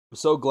I'm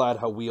so glad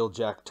how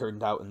Wheeljack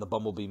turned out in the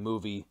Bumblebee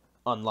movie,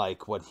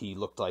 unlike what he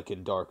looked like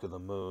in Dark of the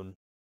Moon.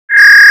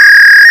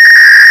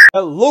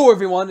 Hello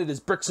everyone, it is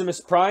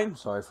Briximus Prime,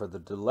 sorry for the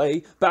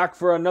delay, back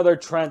for another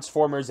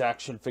Transformers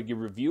action figure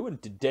review,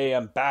 and today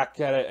I'm back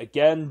at it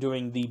again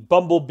doing the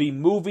Bumblebee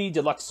Movie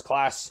Deluxe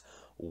Class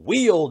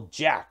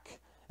Wheeljack.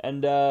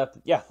 And,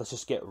 yeah, let's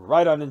just get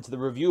right on into the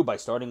review by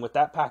starting with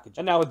that package.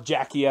 And now with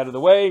Jackie out of the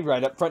way,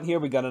 right up front here,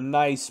 we got a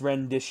nice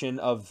rendition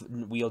of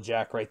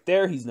Wheeljack right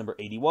there. He's number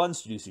 81,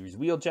 Studio Series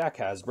Wheeljack,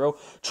 Hasbro.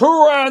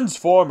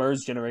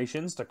 Transformers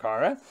Generations,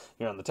 Takara.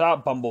 Here on the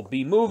top,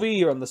 Bumblebee Movie.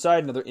 Here on the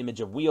side, another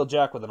image of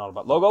Wheeljack with an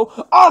Autobot logo.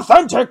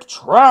 Authentic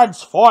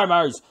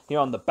Transformers! Here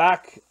on the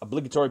back,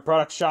 obligatory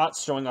product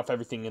shots showing off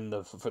everything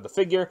for the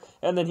figure.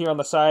 And then here on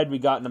the side, we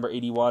got number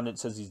 81. It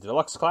says he's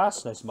Deluxe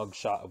Class. Nice mug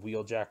shot of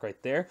Wheeljack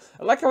right there.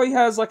 I like how he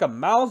has like a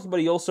mouth, but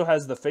he also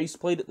has the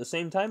faceplate at the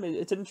same time.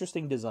 It's an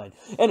interesting design.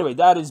 Anyway,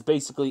 that is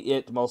basically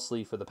it,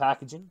 mostly for the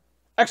packaging.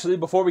 Actually,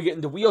 before we get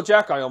into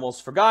Wheeljack, I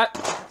almost forgot.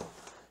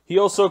 He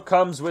also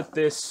comes with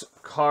this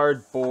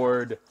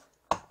cardboard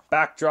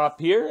backdrop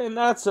here, and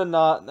that's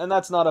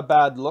not a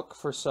bad look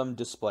for some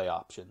display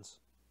options.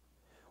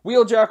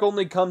 Wheeljack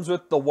only comes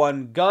with the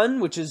one gun,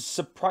 which is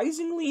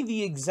surprisingly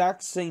the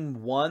exact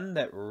same one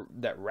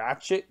that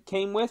Ratchet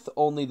came with,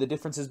 only the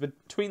differences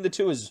between the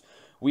two is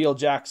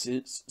Wheeljack's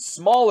is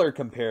smaller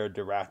compared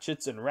to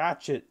Ratchet's, and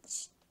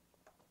Ratchet's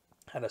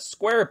had a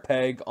square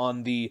peg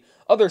on the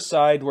other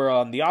side, where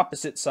on the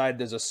opposite side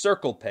there's a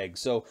circle peg.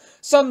 So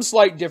some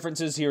slight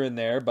differences here and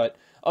there, but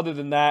other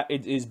than that,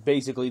 it is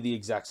basically the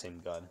exact same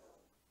gun.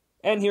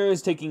 And here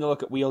is taking a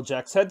look at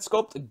Wheeljack's head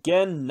sculpt.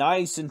 Again,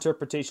 nice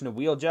interpretation of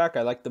Wheeljack.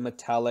 I like the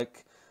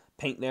metallic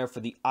paint there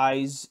for the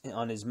eyes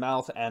on his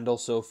mouth, and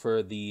also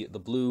for the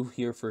blue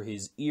here for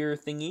his ear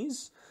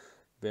thingies.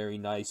 Very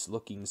nice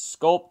looking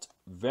sculpt.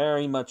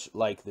 Very much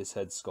like this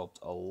head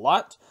sculpt a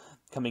lot.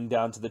 Coming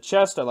down to the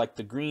chest, I like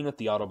the green with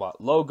the Autobot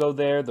logo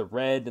there. The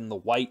red and the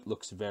white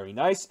looks very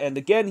nice. And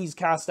again, he's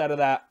cast out of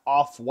that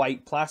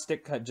off-white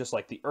plastic, just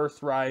like the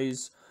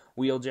Earthrise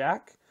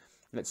Wheeljack.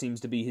 That seems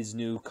to be his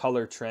new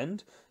color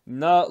trend.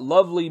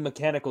 Lovely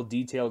mechanical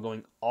detail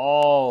going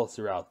all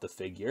throughout the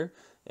figure.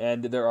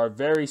 And there are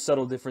very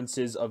subtle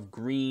differences of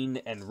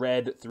green and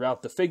red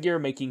throughout the figure,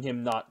 making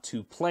him not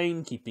too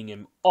plain, keeping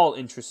him all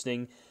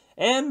interesting.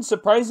 And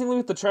surprisingly,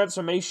 with the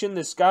transformation,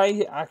 this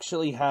guy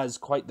actually has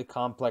quite the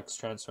complex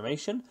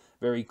transformation.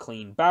 Very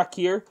clean back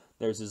here.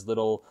 There's his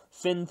little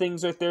fin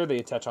things right there. They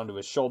attach onto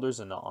his shoulders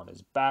and not on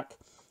his back.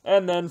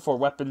 And then for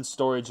weapon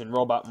storage and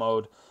robot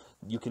mode,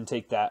 you can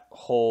take that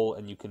hole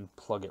and you can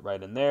plug it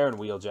right in there, and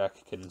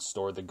Wheeljack can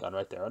store the gun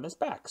right there on his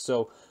back.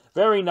 So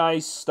very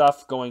nice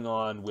stuff going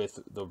on with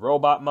the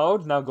robot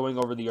mode. Now going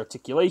over the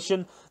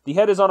articulation. The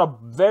head is on a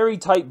very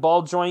tight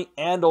ball joint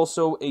and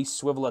also a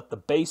swivel at the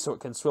base, so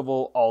it can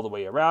swivel all the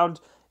way around.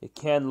 It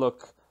can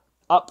look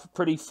up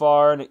pretty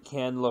far, and it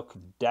can look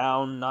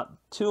down, not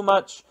too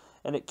much,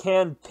 and it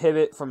can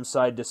pivot from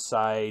side to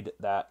side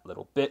that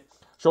little bit.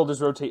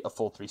 Shoulders rotate a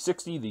full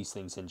 360. These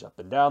things hinge up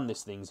and down.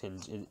 This thing's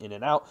hinge in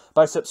and out.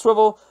 Bicep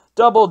swivel.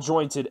 Double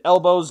jointed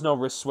elbows. No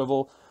wrist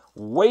swivel.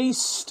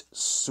 Waist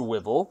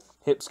swivel.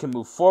 Hips can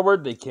move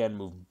forward. They can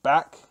move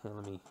back.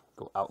 Let me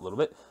go out a little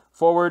bit.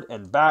 Forward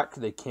and back.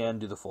 They can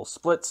do the full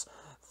splits.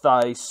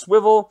 Thigh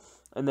swivel.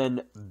 And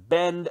then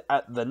bend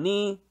at the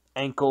knee.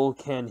 Ankle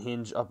can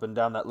hinge up and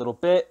down that little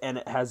bit. And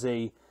it has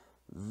a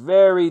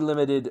very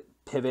limited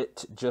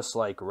pivot, just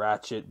like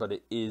Ratchet, but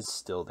it is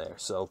still there.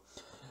 So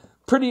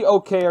pretty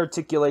okay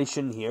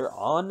articulation here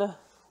on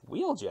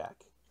Wheeljack.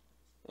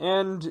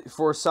 And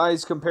for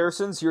size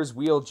comparisons, here's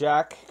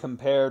Wheeljack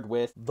compared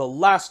with the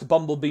last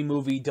Bumblebee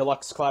Movie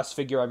Deluxe Class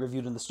figure I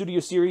reviewed in the Studio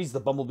Series,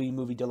 the Bumblebee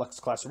Movie Deluxe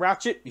Class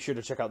Ratchet. Be sure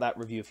to check out that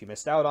review if you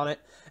missed out on it.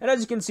 And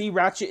as you can see,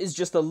 Ratchet is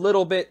just a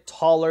little bit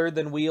taller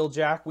than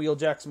Wheeljack.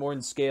 Wheeljack's more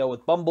in scale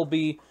with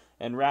Bumblebee,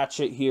 and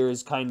Ratchet here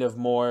is kind of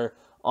more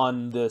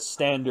on the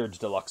standard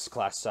deluxe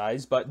class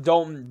size, but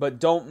don't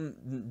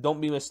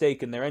be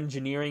mistaken. Their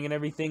engineering and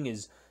everything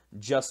is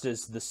just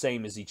as the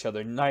same as each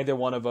other. Neither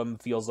one of them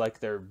feels like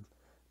they're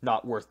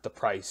not worth the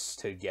price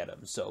to get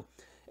them. So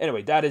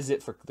anyway, that is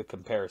it for the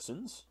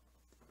comparisons.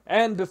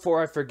 And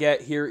before I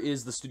forget, here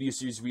is the Studio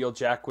Series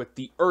Wheeljack with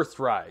the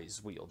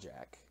Earthrise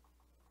Wheeljack.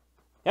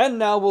 And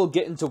now we'll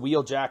get into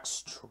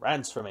Wheeljack's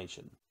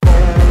transformation.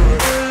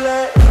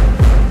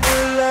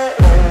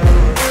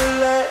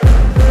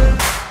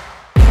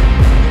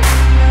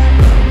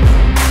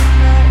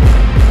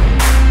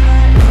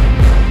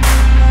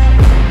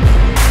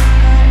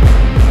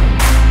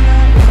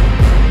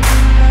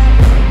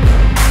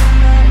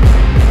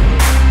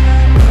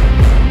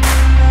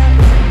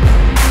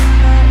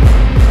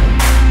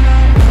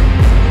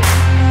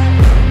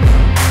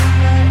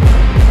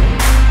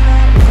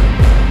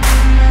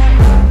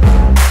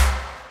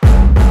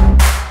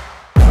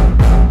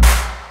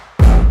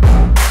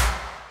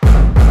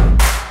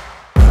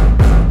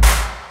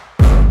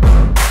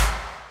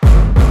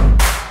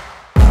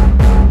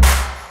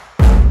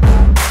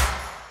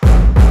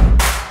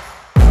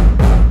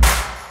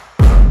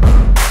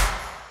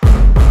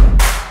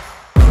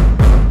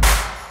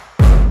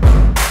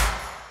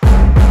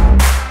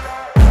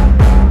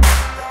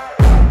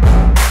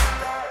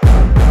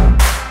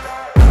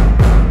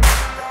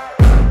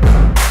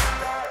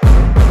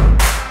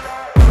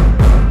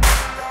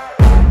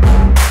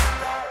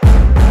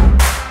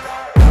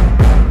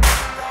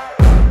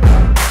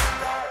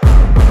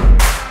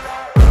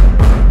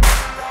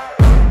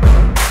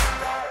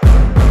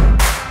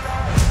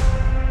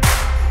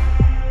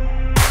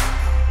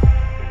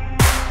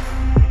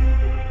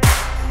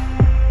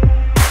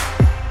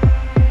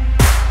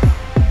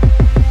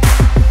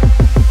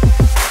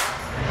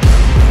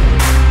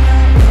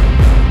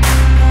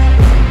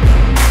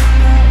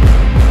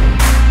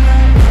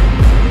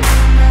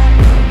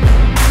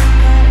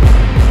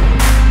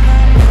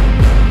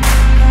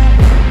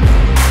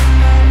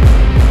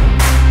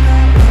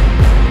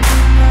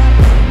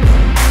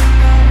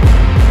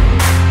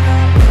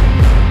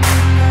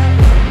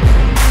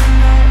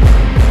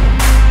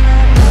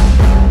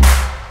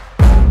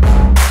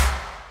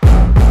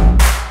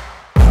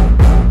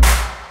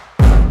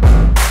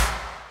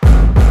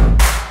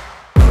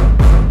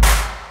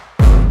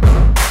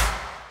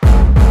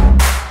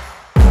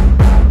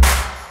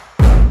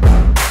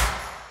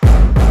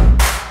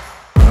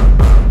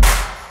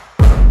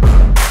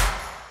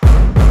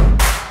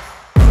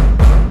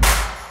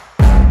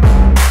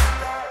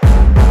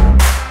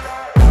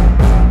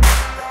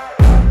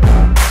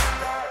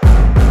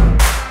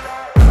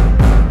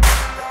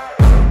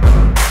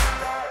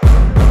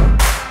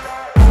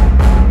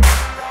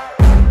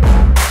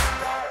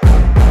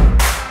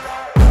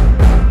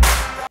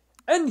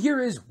 here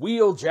is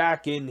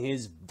Wheeljack in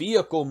his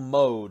vehicle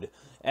mode.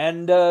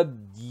 And,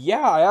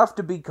 yeah, I have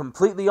to be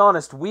completely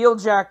honest.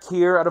 Wheeljack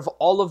here, out of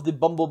all of the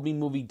Bumblebee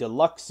Movie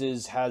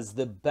Deluxes, has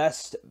the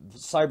best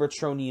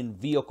Cybertronian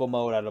vehicle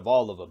mode out of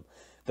all of them.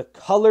 The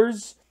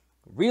colors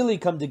really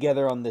come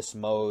together on this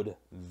mode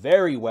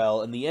very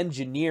well, and the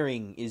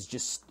engineering is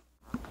just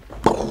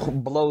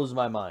blows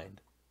my mind.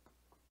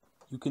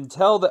 You can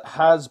tell that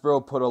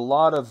Hasbro put a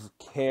lot of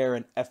care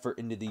and effort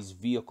into these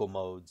vehicle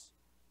modes.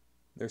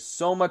 There's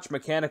so much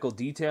mechanical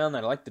detail, and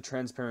I like the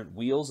transparent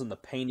wheels, and the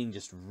painting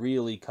just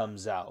really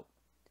comes out.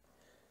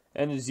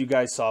 And as you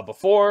guys saw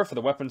before, for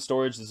the weapon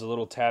storage, there's a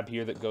little tab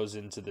here that goes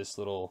into this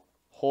little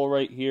hole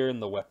right here,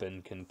 and the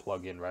weapon can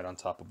plug in right on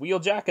top of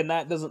Wheeljack, and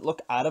that doesn't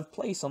look out of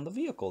place on the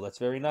vehicle. That's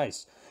very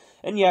nice.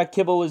 And yeah,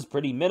 kibble is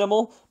pretty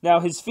minimal. Now,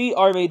 his feet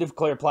are made of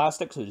clear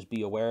plastic, so just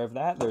be aware of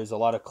that. There's a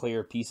lot of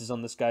clear pieces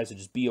on this guy, so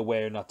just be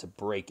aware not to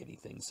break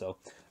anything. So,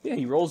 yeah,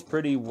 he rolls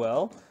pretty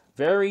well.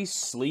 Very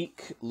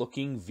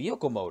sleek-looking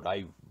vehicle mode.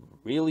 I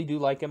really do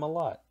like him a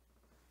lot.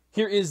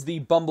 Here is the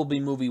Bumblebee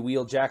Movie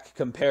Wheeljack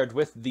compared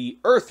with the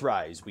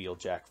Earthrise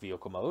Wheeljack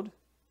vehicle mode.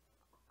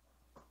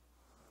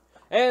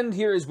 And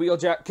here is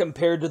Wheeljack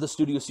compared to the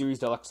Studio Series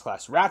Deluxe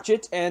Class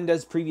Ratchet. And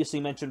as previously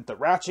mentioned, the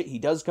Ratchet, he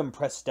does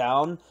compress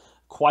down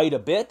quite a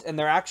bit, and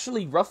they're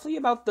actually roughly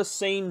about the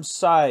same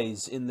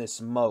size in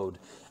this mode.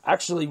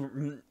 Actually,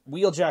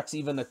 Wheeljack's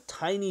even a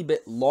tiny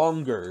bit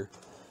longer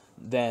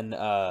than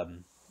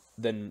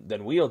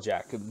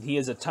Wheeljack. He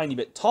is a tiny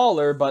bit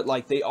taller, but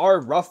like they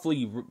are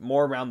roughly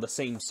more around the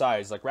same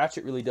size. Like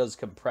Ratchet really does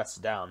compress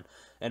down,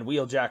 and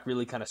Wheeljack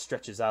really kind of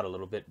stretches out a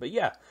little bit. But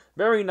yeah,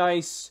 very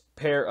nice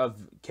pair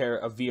of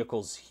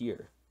vehicles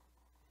here.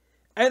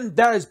 And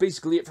that is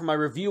basically it for my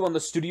review on the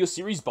Studio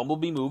Series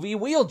Bumblebee Movie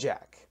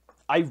Wheeljack.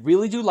 I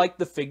really do like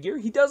the figure.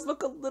 He does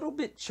look a little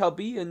bit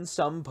chubby in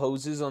some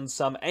poses on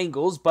some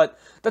angles, but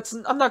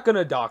I'm not going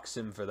to dox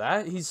him for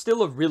that. He's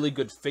still a really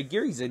good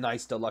figure. He's a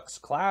nice deluxe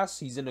class.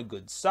 He's in a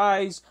good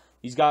size.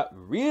 He's got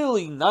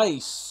really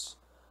nice,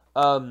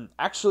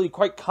 actually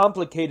quite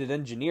complicated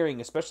engineering,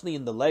 especially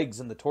in the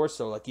legs and the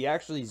torso. Like,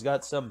 he's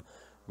got some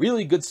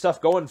really good stuff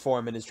going for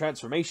him in his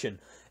transformation.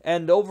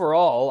 And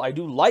overall, I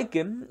do like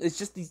him. It's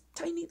just these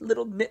tiny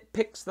little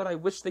nitpicks that I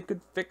wish they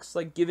could fix,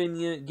 like giving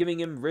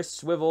him wrist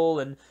swivel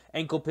and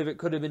ankle pivot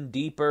could have been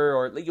deeper,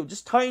 or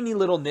just tiny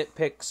little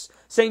nitpicks.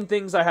 Same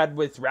things I had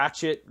with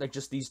Ratchet, like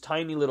just these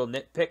tiny little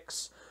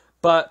nitpicks.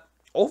 But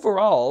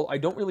overall, I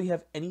don't really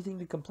have anything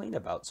to complain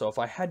about. So if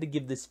I had to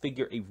give this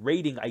figure a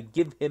rating, I'd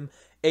give him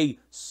a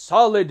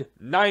solid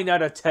 9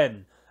 out of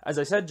 10. As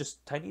I said,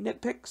 just tiny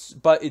nitpicks,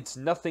 but it's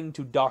nothing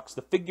to dox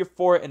the figure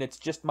for, and it's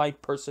just my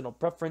personal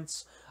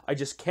preference. I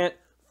just can't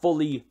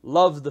fully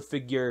love the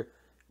figure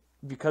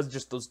because of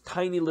just those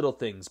tiny little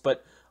things.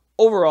 But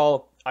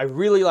overall, I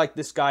really like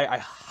this guy. I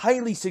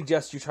highly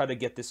suggest you try to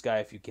get this guy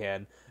if you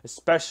can,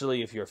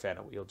 especially if you're a fan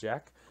of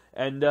Wheeljack.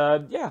 And,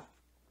 yeah.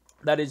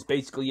 That is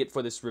basically it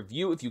for this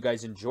review. If you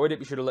guys enjoyed it,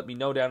 be sure to let me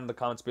know down in the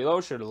comments below.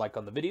 Be sure to like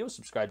on the video,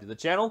 subscribe to the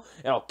channel,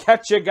 and I'll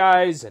catch you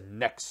guys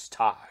next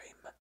time.